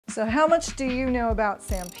So how much do you know about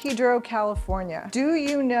San Pedro, California? Do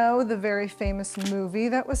you know the very famous movie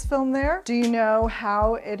that was filmed there? Do you know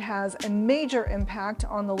how it has a major impact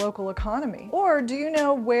on the local economy? Or do you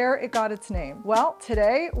know where it got its name? Well,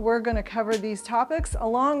 today we're going to cover these topics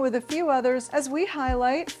along with a few others as we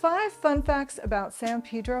highlight 5 fun facts about San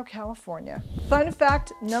Pedro, California. Fun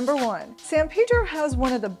fact number 1. San Pedro has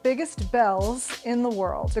one of the biggest bells in the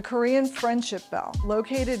world. The Korean Friendship Bell,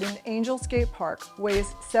 located in Angels Gate Park,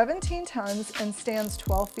 weighs 17 tons and stands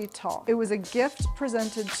 12 feet tall. It was a gift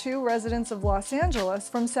presented to residents of Los Angeles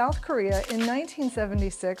from South Korea in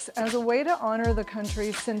 1976 as a way to honor the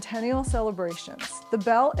country's centennial celebrations. The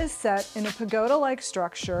bell is set in a pagoda-like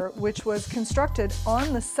structure which was constructed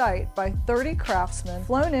on the site by 30 craftsmen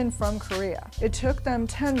flown in from Korea. It took them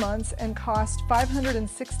 10 months and cost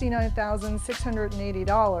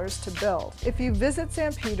 $569,680 to build. If you visit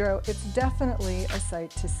San Pedro, it's definitely a sight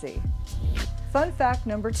to see. Fun fact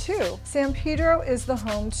number 2. San Pedro is the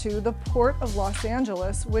home to the Port of Los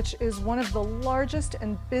Angeles, which is one of the largest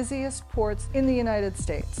and busiest ports in the United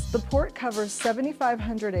States. The port covers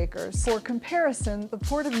 7,500 acres. For comparison, the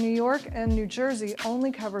Port of New York and New Jersey only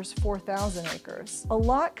covers 4,000 acres. A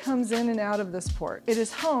lot comes in and out of this port. It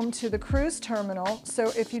is home to the cruise terminal,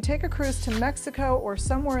 so if you take a cruise to Mexico or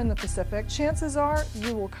somewhere in the Pacific, chances are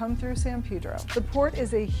you will come through San Pedro. The port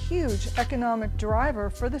is a huge economic driver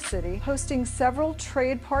for the city, hosting several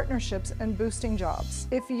trade partnerships and boosting jobs.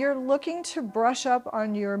 If you're looking to brush up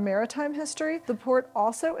on your maritime history, the port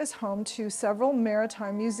also is home to several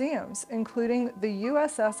maritime museums, including the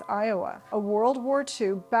USS Iowa, a World War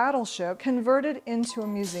II battleship converted into a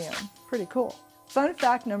museum. Pretty cool. Fun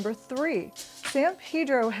fact number 3. San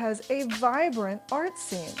Pedro has a vibrant art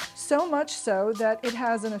scene, so much so that it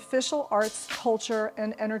has an official arts, culture,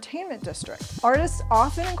 and entertainment district. Artists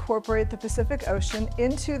often incorporate the Pacific Ocean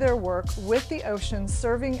into their work, with the ocean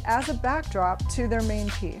serving as a backdrop to their main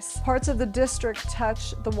piece. Parts of the district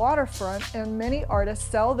touch the waterfront, and many artists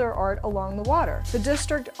sell their art along the water. The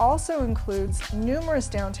district also includes numerous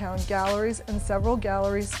downtown galleries, and several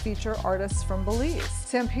galleries feature artists from Belize.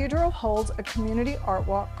 San Pedro holds a community art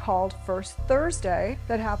walk called First Thursday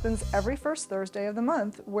that happens every first Thursday of the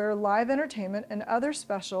month, where live entertainment and other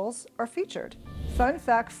specials are featured. Fun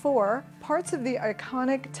fact 4, parts of the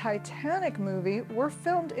iconic Titanic movie were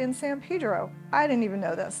filmed in San Pedro. I didn't even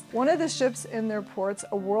know this. One of the ships in their ports,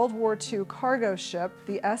 a World War II cargo ship,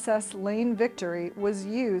 the SS Lane Victory, was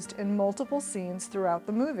used in multiple scenes throughout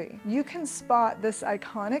the movie. You can spot this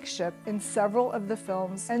iconic ship in several of the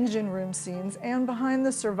film's engine room scenes and behind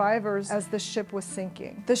the survivors as the ship was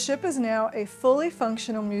sinking. The ship is now a fully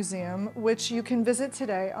functional museum, which you can visit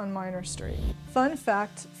today on Minor Street. Fun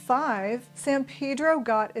fact 5, San Pedro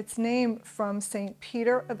got its name from St.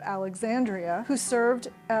 Peter of Alexandria, who served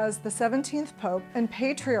as the 17th Pope and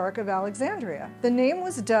Patriarch of Alexandria. The name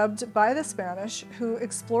was dubbed by the Spanish, who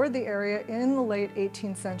explored the area in the late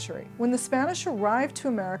 18th century. When the Spanish arrived to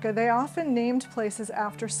America, they often named places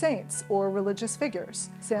after saints or religious figures.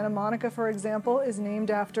 Santa Monica, for example, is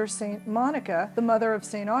named after Saint Monica, the mother of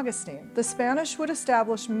St. Augustine. The Spanish would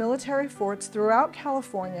establish military forts throughout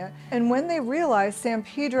California, and when they realized San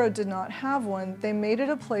Pedro did not have one, they made it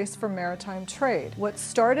a place for maritime trade. What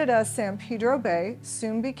started as San Pedro Bay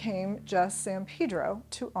soon became just San Pedro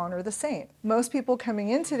to honor the saint. Most people coming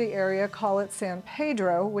into the area call it San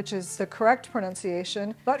Pedro, which is the correct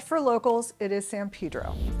pronunciation, but for locals, it is San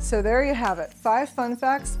Pedro. So there you have it, 5 fun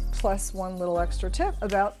facts plus 1 little extra tip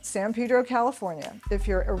about San Pedro, California. If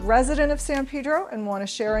you're a resident of San Pedro and want to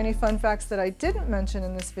share any fun facts that I didn't mention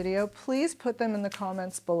in this video, please put them in the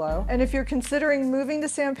comments below. And if you're considering moving to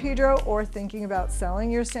San Pedro or thinking about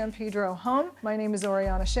selling your San Pedro home, my name is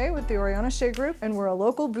Oriana Shea with the Oriana Shea Group, and we're a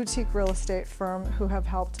local boutique real estate firm who have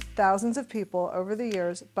helped thousands of people over the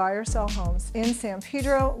years buy or sell homes in San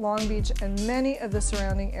Pedro, Long Beach, and many of the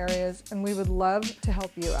surrounding areas, and we would love to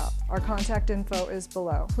help you out. Our contact info is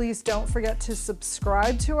below. Please don't forget to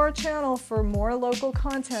subscribe to our channel for more local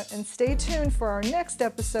content, and stay tuned for our next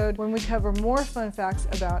episode when we cover more fun facts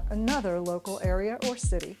about another local area or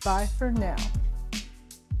city. Bye for now.